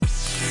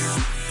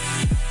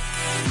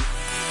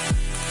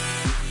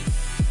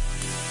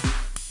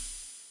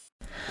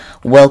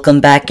Welcome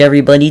back,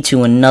 everybody,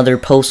 to another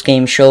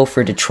post-game show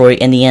for Detroit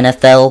and the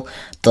NFL.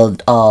 The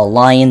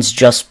Lions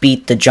just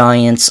beat the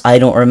Giants. I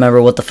don't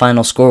remember what the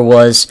final score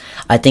was.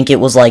 I think it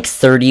was like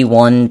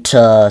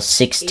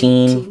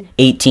 31-16,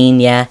 18,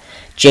 yeah.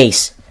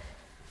 Jayce,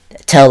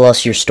 tell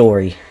us your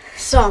story.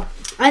 So,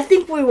 I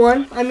think we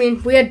won. I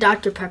mean, we had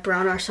Dr. Pepper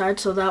on our side,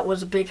 so that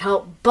was a big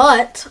help.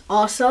 But,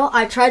 also,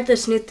 I tried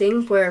this new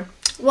thing where,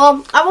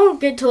 well, I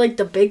won't get to,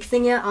 the big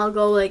thing yet. I'll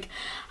go,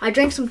 I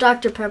drank some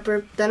Dr.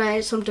 Pepper, then I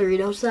ate some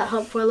Doritos. That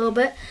helped for a little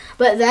bit.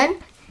 But then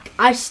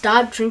I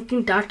stopped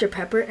drinking Dr.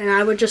 Pepper, and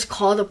I would just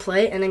call the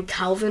play, and then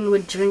Calvin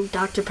would drink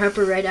Dr.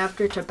 Pepper right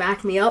after to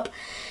back me up.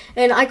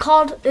 And I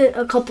called it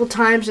a couple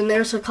times, and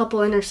there's a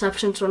couple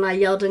interceptions when I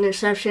yelled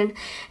interception.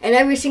 And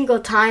every single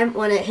time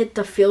when it hit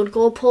the field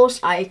goal post,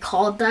 I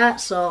called that.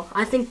 So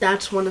I think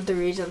that's one of the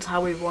reasons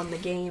how we won the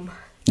game.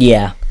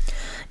 Yeah.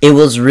 It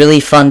was really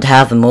fun to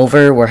have him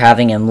over. We're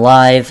having him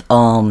live,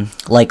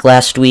 like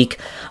last week,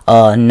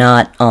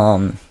 not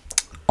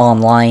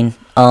online.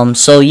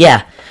 So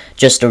yeah,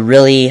 just a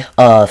really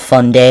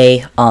fun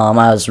day.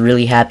 I was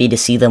really happy to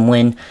see them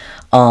win.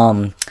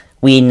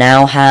 We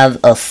now have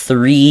a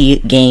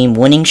 3-game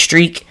winning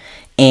streak,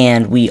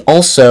 and we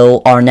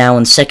also are now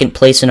in second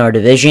place in our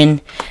division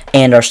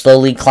and are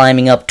slowly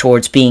climbing up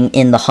towards being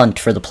in the hunt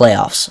for the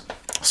playoffs.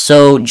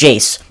 So,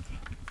 Jayce,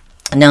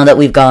 now that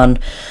we've gone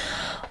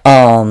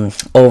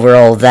over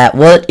all of that,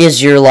 what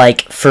is your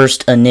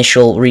first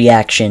initial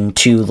reaction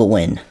to the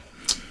win?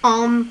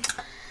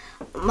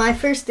 My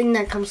first thing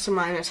that comes to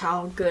mind is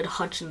how good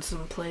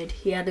Hutchinson played.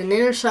 He had an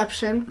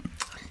interception.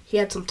 He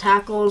had some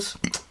tackles.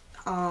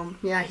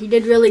 Yeah, he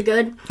did really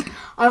good.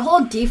 Our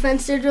whole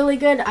defense did really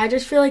good. I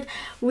just feel like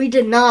we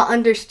did not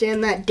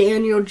understand that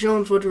Daniel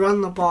Jones would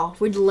run the ball.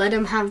 We'd let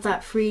him have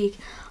that free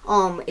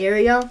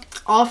area.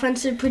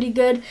 Offense did pretty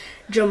good.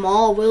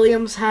 Jamal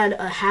Williams had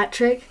a hat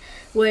trick,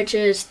 which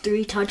is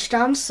 3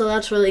 touchdowns, so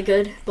that's really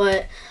good.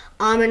 But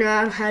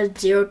Amon-Ra had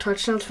 0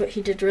 touchdowns, but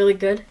he did really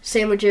good.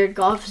 Same with Jared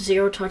Goff,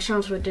 0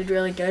 touchdowns, but did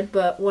really good.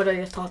 But what are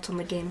your thoughts on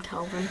the game,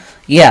 Calvin?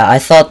 Yeah, I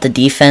thought the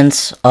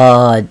defense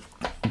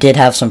did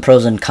have some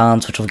pros and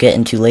cons, which we'll get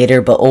into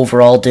later, but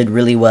overall did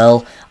really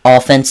well.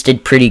 Offense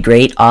did pretty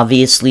great.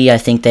 Obviously, I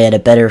think they had a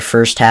better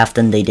first half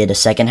than they did a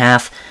second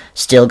half.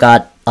 Still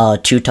got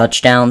 2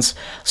 touchdowns.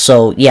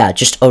 So, yeah,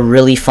 just a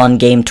really fun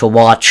game to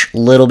watch. A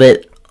little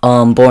bit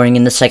boring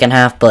in the second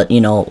half, but,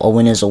 a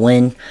win is a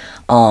win.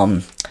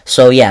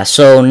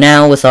 So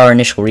now with our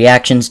initial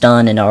reactions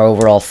done and our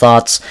overall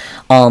thoughts,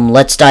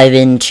 let's dive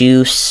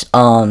into,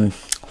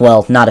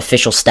 not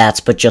official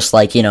stats, but just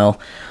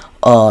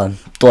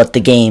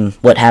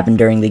what happened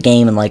during the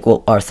game and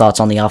what our thoughts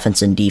on the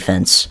offense and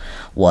defense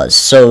was.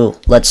 So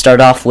let's start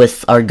off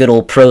with our good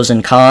old pros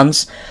and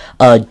cons.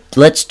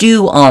 Let's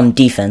do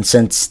defense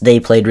since they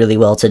played really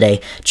well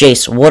today.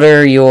 Jayce, what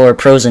are your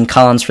pros and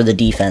cons for the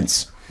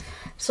defense?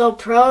 So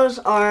pros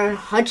are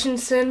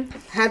Hutchinson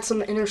had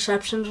some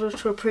interceptions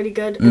which were pretty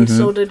good, and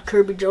so did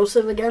Kirby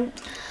Joseph again.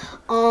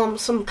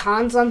 Some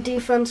cons on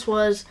defense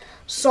was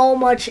so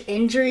much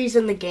injuries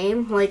in the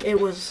game. It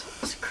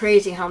was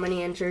crazy how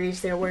many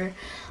injuries there were.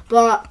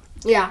 But,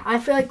 yeah, I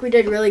feel like we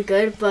did really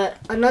good. But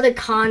another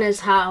con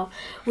is how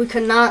we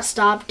could not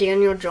stop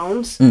Daniel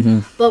Jones.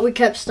 But we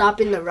kept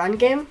stopping the run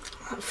game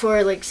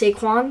for,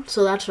 Saquon.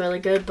 So that's really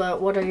good.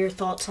 But what are your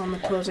thoughts on the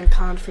pros and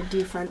cons for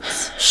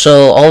defense?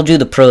 So I'll do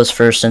the pros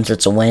first since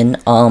it's a win.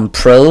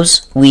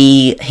 Pros,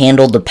 we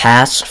handled the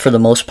pass for the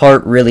most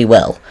part really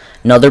well.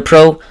 Another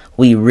pro,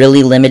 we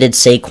really limited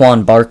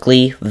Saquon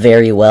Barkley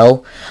very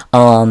well.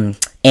 And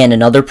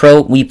another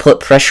pro, we put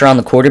pressure on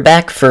the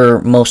quarterback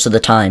for most of the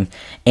time.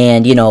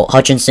 And,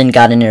 Hutchinson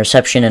got an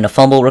interception and a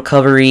fumble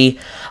recovery.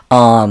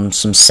 Some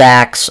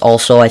sacks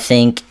also, I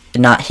think.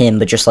 Not him,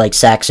 but just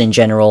sacks in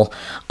general.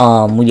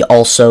 We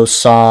also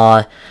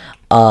saw,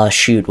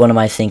 what am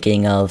I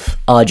thinking of?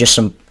 Just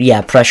some,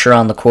 pressure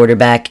on the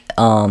quarterback.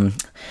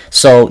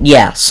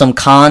 Some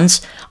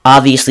cons.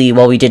 Obviously,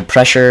 while we did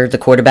pressure the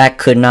quarterback,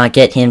 could not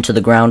get him to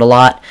the ground a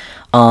lot,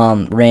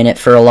 ran it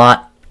for a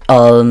lot,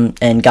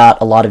 and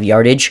got a lot of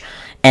yardage.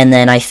 And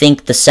then I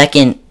think the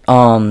second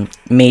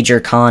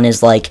major con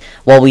is,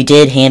 while we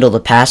did handle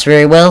the pass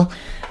very well,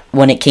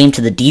 when it came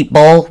to the deep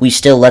ball, we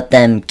still let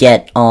them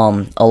get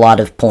a lot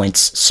of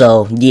points.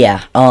 So,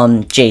 yeah.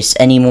 Jayce,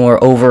 any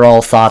more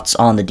overall thoughts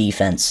on the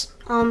defense?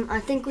 I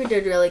think we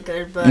did really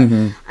good, but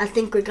I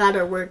think we got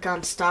to work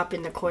on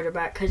stopping the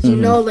quarterback. Because,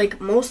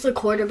 most of the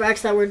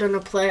quarterbacks that we're going to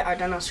play are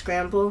going to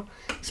scramble,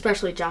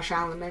 especially Josh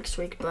Allen next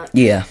week. But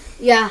yeah,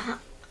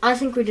 I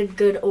think we did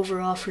good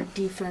overall for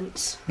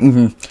defense.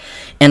 And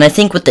I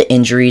think with the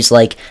injuries,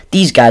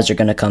 these guys are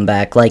going to come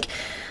back.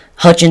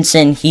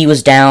 Hutchinson, he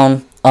was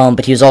down.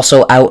 But he was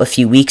also out a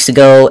few weeks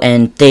ago,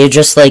 and they're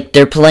just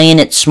they're playing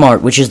it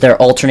smart, which is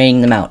they're alternating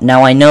them out.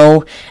 Now, I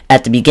know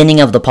at the beginning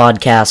of the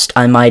podcast,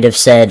 I might have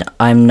said,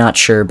 I'm not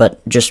sure,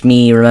 but just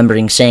me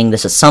remembering saying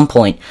this at some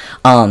point,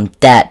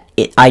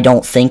 I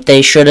don't think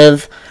they should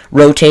have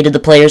rotated the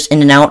players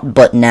in and out,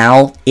 but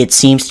now it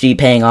seems to be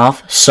paying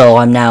off, so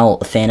I'm now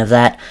a fan of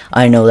that.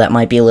 I know that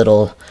might be a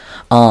little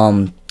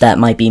that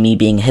might be me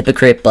being a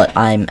hypocrite, but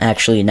I'm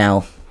actually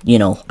now,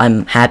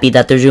 I'm happy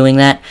that they're doing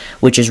that,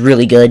 which is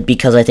really good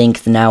because I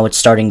think now it's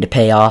starting to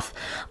pay off.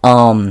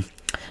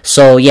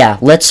 So yeah,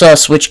 let's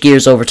switch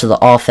gears over to the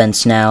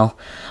offense now.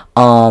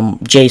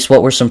 Jayce,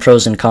 what were some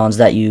pros and cons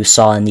that you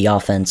saw in the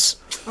offense?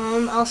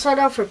 I'll start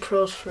off with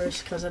pros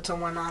first because it's a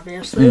one,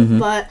 obviously.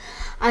 But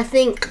I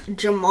think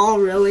Jamal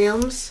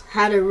Williams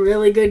had a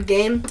really good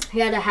game. He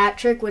had a hat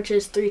trick, which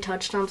is 3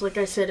 touchdowns, like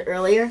I said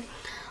earlier.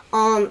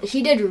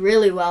 He did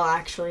really well,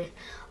 actually.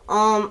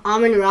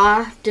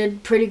 Amon-Ra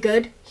did pretty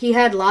good. He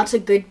had lots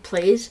of good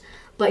plays,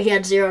 but he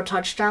had 0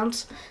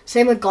 touchdowns.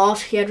 Same with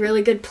Goff. He had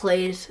really good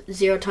plays,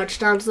 0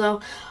 touchdowns,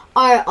 though.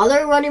 Our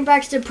other running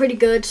backs did pretty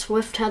good.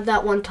 Swift had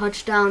that 1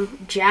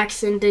 touchdown.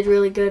 Jackson did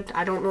really good.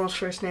 I don't know his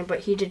first name, but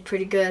he did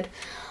pretty good.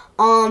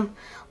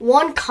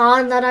 One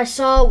con that I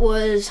saw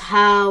was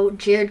how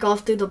Jared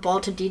Goff threw the ball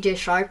to DJ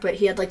Shark, but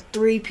he had like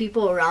 3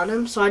 people around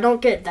him, so I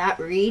don't get that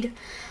read.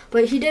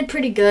 But he did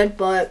pretty good,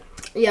 but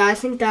yeah, I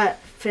think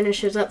that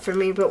finishes up for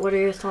me, but what are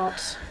your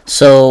thoughts?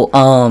 So,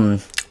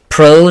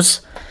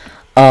 pros,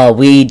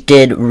 we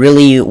did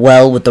really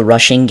well with the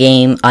rushing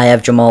game. I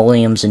have Jamal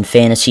Williams in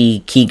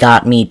fantasy. He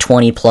got me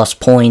 20-plus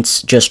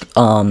points. Just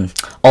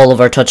all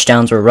of our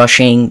touchdowns were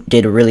rushing.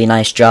 Did a really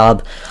nice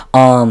job.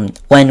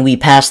 When we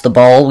passed the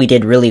ball, we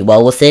did really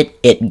well with it.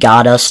 It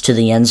got us to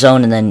the end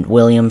zone, and then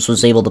Williams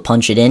was able to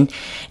punch it in.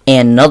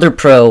 And another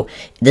pro,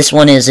 this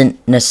one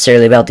isn't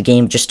necessarily about the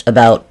game, just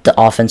about the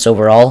offense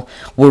overall.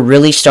 We're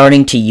really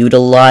starting to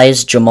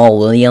utilize Jamal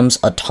Williams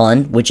a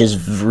ton, which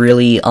is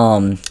really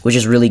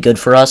good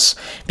for us,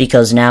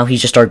 because now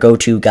he's just our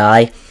go-to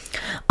guy.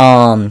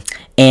 So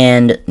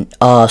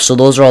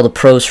those are all the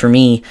pros for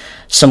me.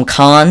 Some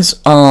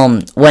cons,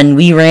 when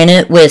we ran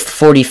it with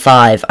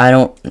 45,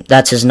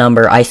 that's his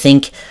number. I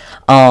think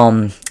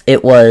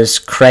it was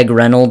Craig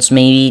Reynolds,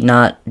 maybe,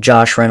 not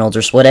Josh Reynolds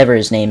or whatever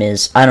his name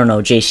is. I don't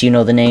know. Jayce, you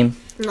know the name?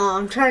 No,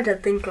 I'm trying to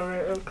think of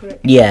it real quick.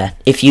 Yeah,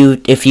 if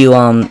you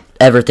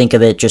ever think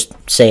of it, just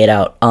say it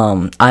out.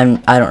 I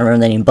don't remember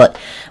the name, but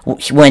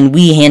when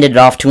we handed it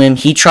off to him,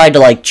 he tried to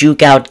like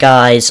juke out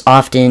guys.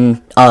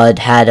 Often ended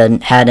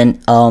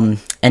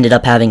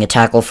up having a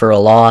tackle for a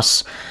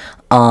loss.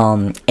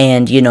 And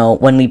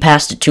when we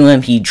passed it to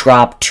him, he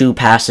dropped 2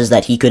 passes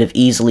that he could have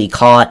easily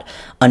caught.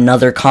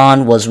 Another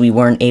con was we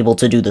weren't able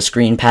to do the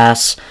screen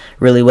pass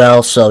really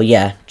well. So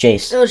yeah,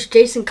 Jayce. It was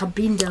Jason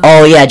Cabinda.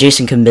 Oh yeah,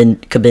 Jason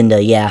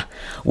Cabinda. Yeah,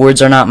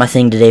 words are not my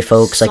thing today,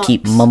 folks. Sucks. I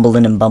keep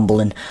mumbling and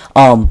bumbling.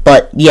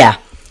 But yeah,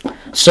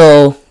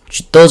 so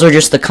those are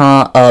just the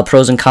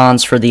pros and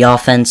cons for the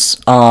offense.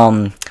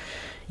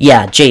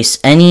 Yeah, Jayce,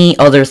 any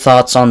other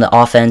thoughts on the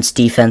offense,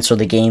 defense, or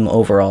the game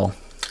overall?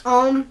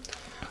 On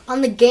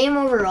the game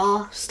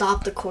overall,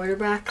 stop the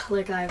quarterback,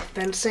 like I've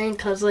been saying,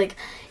 because like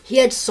he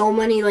had so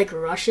many like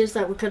rushes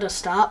that we could have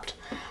stopped.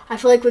 I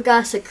feel like we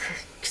got to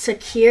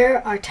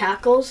secure our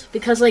tackles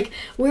because like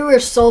we were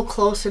so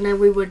close and then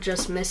we would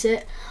just miss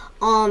it.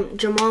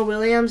 Jamal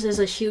Williams is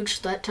a huge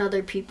threat to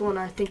other people, and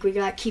I think we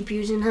got to keep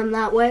using him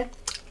that way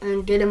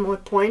and get him more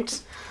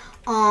points.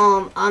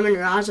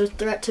 Amon-Ra's a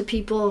threat to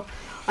people.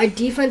 Our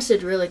defense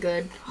did really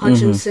good.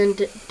 Hutchinson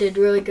did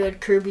really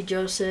good. Kirby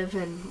Joseph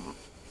and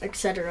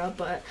etc.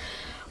 But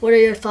what are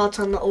your thoughts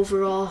on the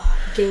overall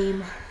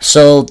game?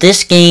 So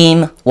this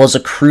game was a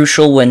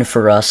crucial win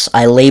for us.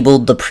 I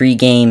labeled the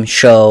pregame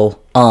show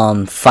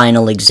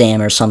final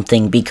exam or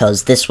something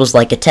because this was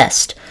like a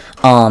test.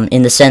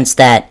 In the sense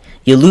that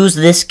you lose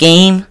this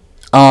game,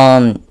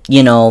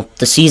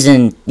 the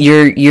season,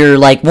 you're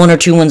like 1 or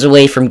 2 wins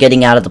away from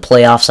getting out of the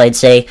playoffs, I'd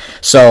say.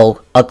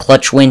 So a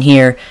clutch win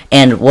here.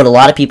 And what a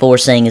lot of people were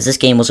saying is this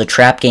game was a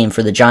trap game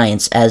for the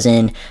Giants, as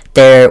in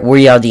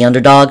we are the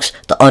underdogs.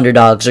 The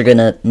underdogs are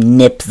gonna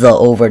nip the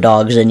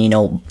overdogs and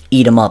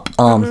eat them up,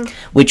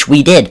 which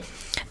we did.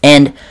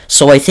 And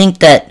so I think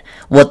that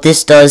what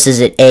this does is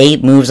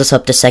it moves us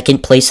up to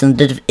second place in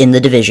the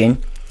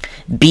division.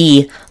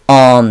 B,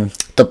 the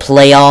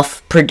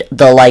playoff,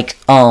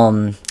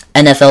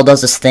 NFL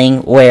does this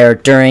thing where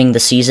during the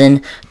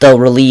season they'll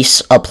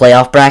release a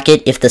playoff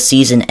bracket if the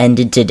season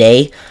ended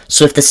today.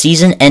 So if the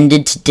season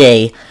ended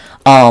today,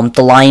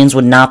 the Lions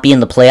would not be in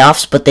the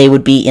playoffs, but they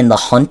would be in the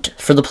hunt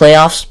for the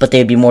playoffs, but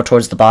they'd be more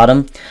towards the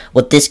bottom.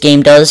 What this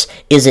game does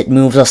is it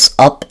moves us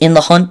up in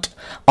the hunt.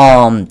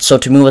 So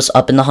to move us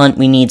up in the hunt,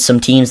 we need some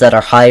teams that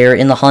are higher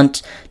in the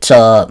hunt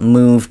to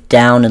move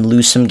down and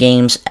lose some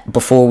games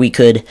before we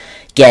could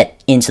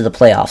get into the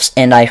playoffs.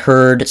 And I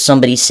heard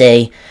somebody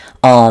say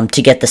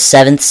to get the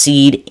 7th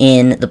seed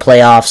in the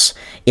playoffs,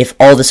 if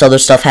all this other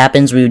stuff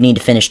happens, we would need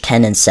to finish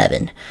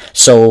 10-7.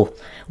 So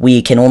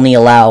we can only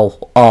allow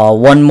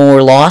 1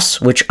 more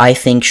loss, which I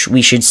think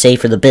we should say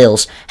for the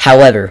Bills.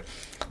 However,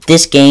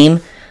 this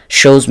game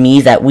shows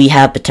me that we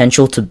have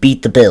potential to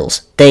beat the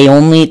Bills.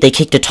 They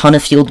kicked a ton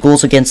of field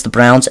goals against the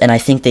Browns, and I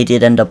think they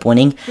did end up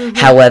winning.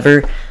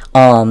 However,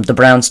 the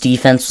Browns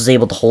defense was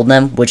able to hold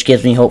them, which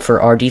gives me hope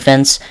for our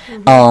defense.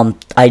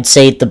 I'd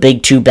say the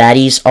big 2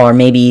 baddies are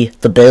maybe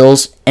the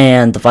Bills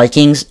and the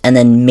Vikings, and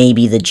then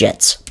maybe the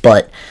Jets.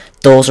 But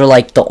those are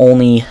like the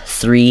only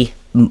 3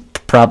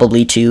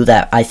 probably two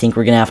that I think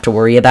we're going to have to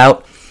worry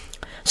about.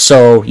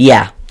 So,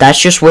 yeah,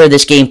 that's just where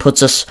this game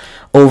puts us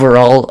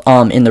overall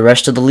in the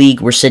rest of the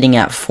league. We're sitting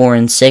at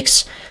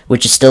 4-6,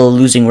 which is still a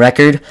losing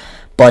record.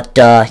 But,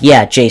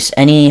 yeah, Jayce,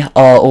 any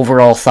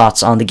overall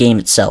thoughts on the game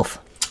itself?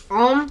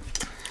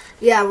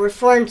 Yeah, we're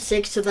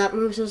 4-6, so that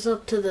moves us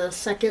up to the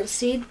second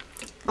seed.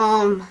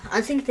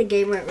 I think the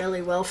game went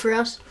really well for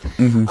us.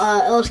 Mm-hmm.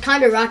 It was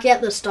kind of rocky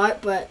at the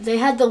start, but they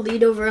had the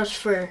lead over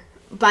us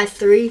by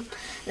 3.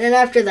 And then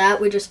after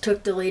that, we just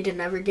took the lead and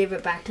never gave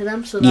it back to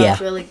them, so that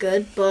was really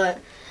good. But,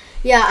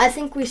 yeah, I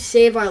think we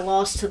save our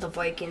loss to the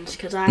Vikings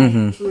because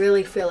I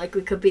really feel like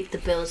we could beat the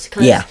Bills.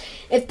 Because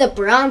if the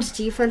Browns'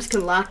 defense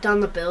can lock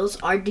down the Bills,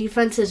 our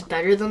defense is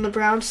better than the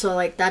Browns, so,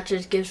 like, that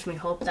just gives me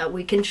hope that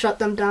we can shut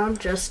them down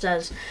just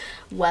as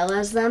well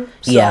as them.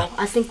 So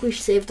I think we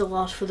saved the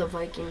loss for the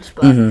Vikings,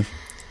 but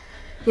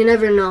you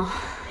never know.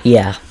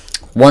 Yeah.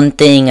 One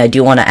thing I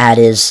do want to add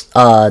is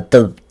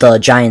the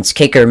Giants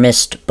kicker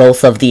missed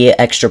both of the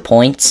extra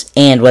points,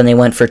 and when they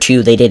went for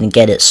 2, they didn't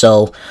get it.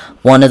 So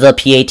one of the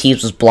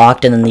PATs was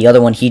blocked, and then the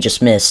other one he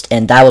just missed.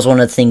 And that was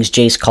one of the things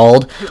Jayce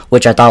called,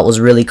 which I thought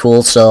was really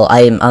cool. So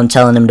I'm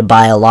telling him to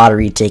buy a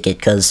lottery ticket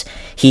because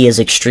he is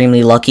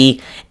extremely lucky.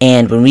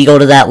 And when we go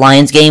to that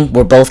Lions game,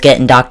 we're both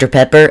getting Dr.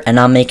 Pepper, and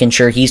I'm making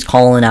sure he's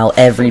calling out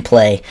every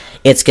play.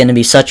 It's going to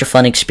be such a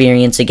fun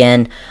experience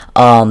again.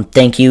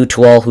 Thank you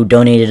to all who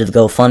donated to the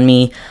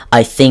GoFundMe.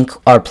 I think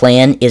our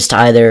plan is to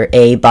either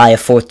buy a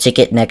 4th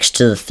ticket next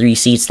to the 3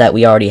 seats that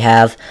we already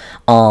have,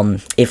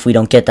 if we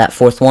don't get that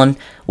 4th one,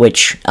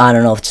 which I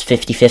don't know if it's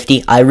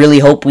 50-50. I really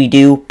hope we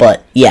do,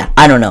 but yeah,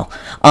 I don't know.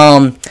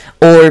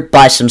 Or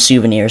buy some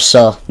souvenirs.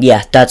 So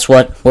yeah, that's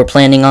what we're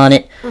planning on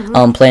it.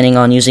 Planning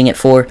on using it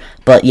for.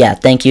 But yeah,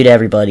 thank you to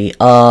everybody.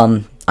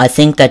 I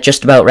think that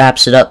just about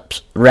wraps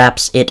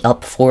it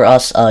up for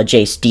us.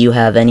 Jayce, do you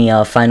have any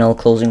final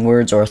closing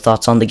words or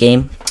thoughts on the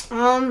game?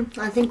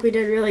 I think we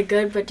did really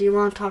good, but do you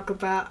want to talk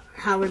about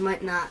how we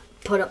might not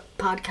put up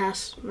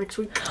podcasts next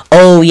week?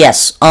 Oh,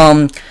 yes.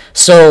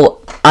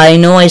 So I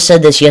know I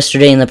said this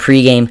yesterday in the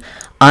pregame.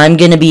 I'm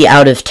going to be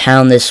out of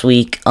town this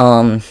week.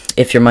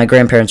 If you're my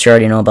grandparents, you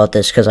already know about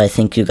this because I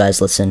think you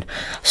guys listen.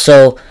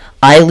 So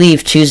I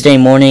leave Tuesday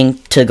morning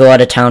to go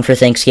out of town for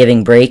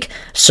Thanksgiving break.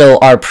 So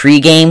our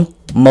pregame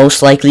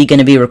most likely going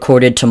to be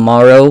recorded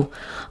tomorrow.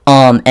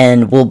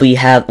 And we'll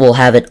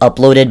have it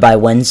uploaded by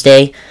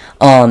Wednesday.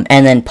 And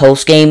then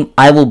postgame,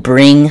 I will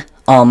bring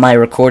my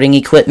recording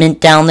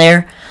equipment down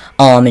there.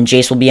 And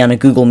Jayce will be on a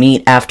Google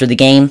Meet after the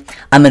game.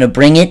 I'm going to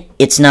bring it.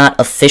 It's not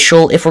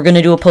official if we're going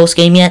to do a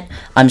post-game yet.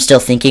 I'm still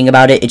thinking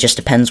about it. It just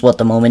depends what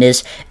the moment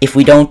is. If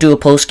we don't do a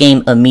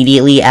post-game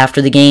immediately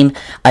after the game,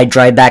 I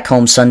drive back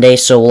home Sunday,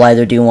 so we'll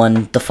either do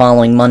one the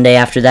following Monday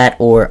after that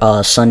or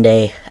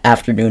Sunday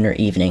afternoon or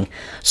evening.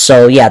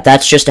 So, yeah,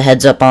 that's just a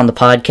heads up on the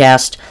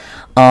podcast.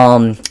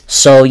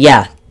 So,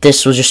 yeah.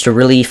 This was just a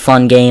really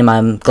fun game.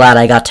 I'm glad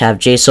I got to have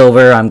Jayce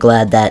over. I'm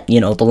glad that,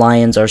 the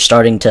Lions are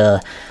starting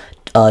to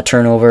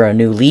turn over a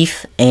new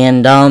leaf.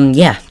 And,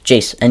 yeah,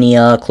 Jayce, any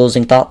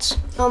closing thoughts?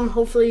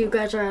 Hopefully you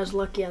guys are as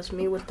lucky as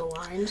me with the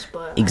Lions,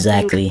 but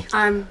exactly. I think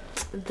I'm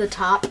the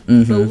top,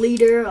 the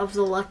leader of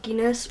the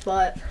luckiness,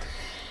 but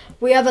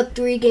we have a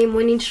 3-game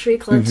winning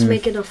streak. Let's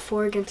make it a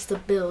 4 against the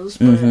Bills,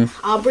 but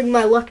I'll bring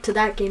my luck to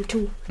that game,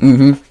 too.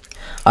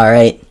 All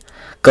right.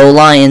 Go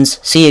Lions.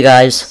 See you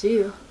guys. See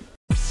you.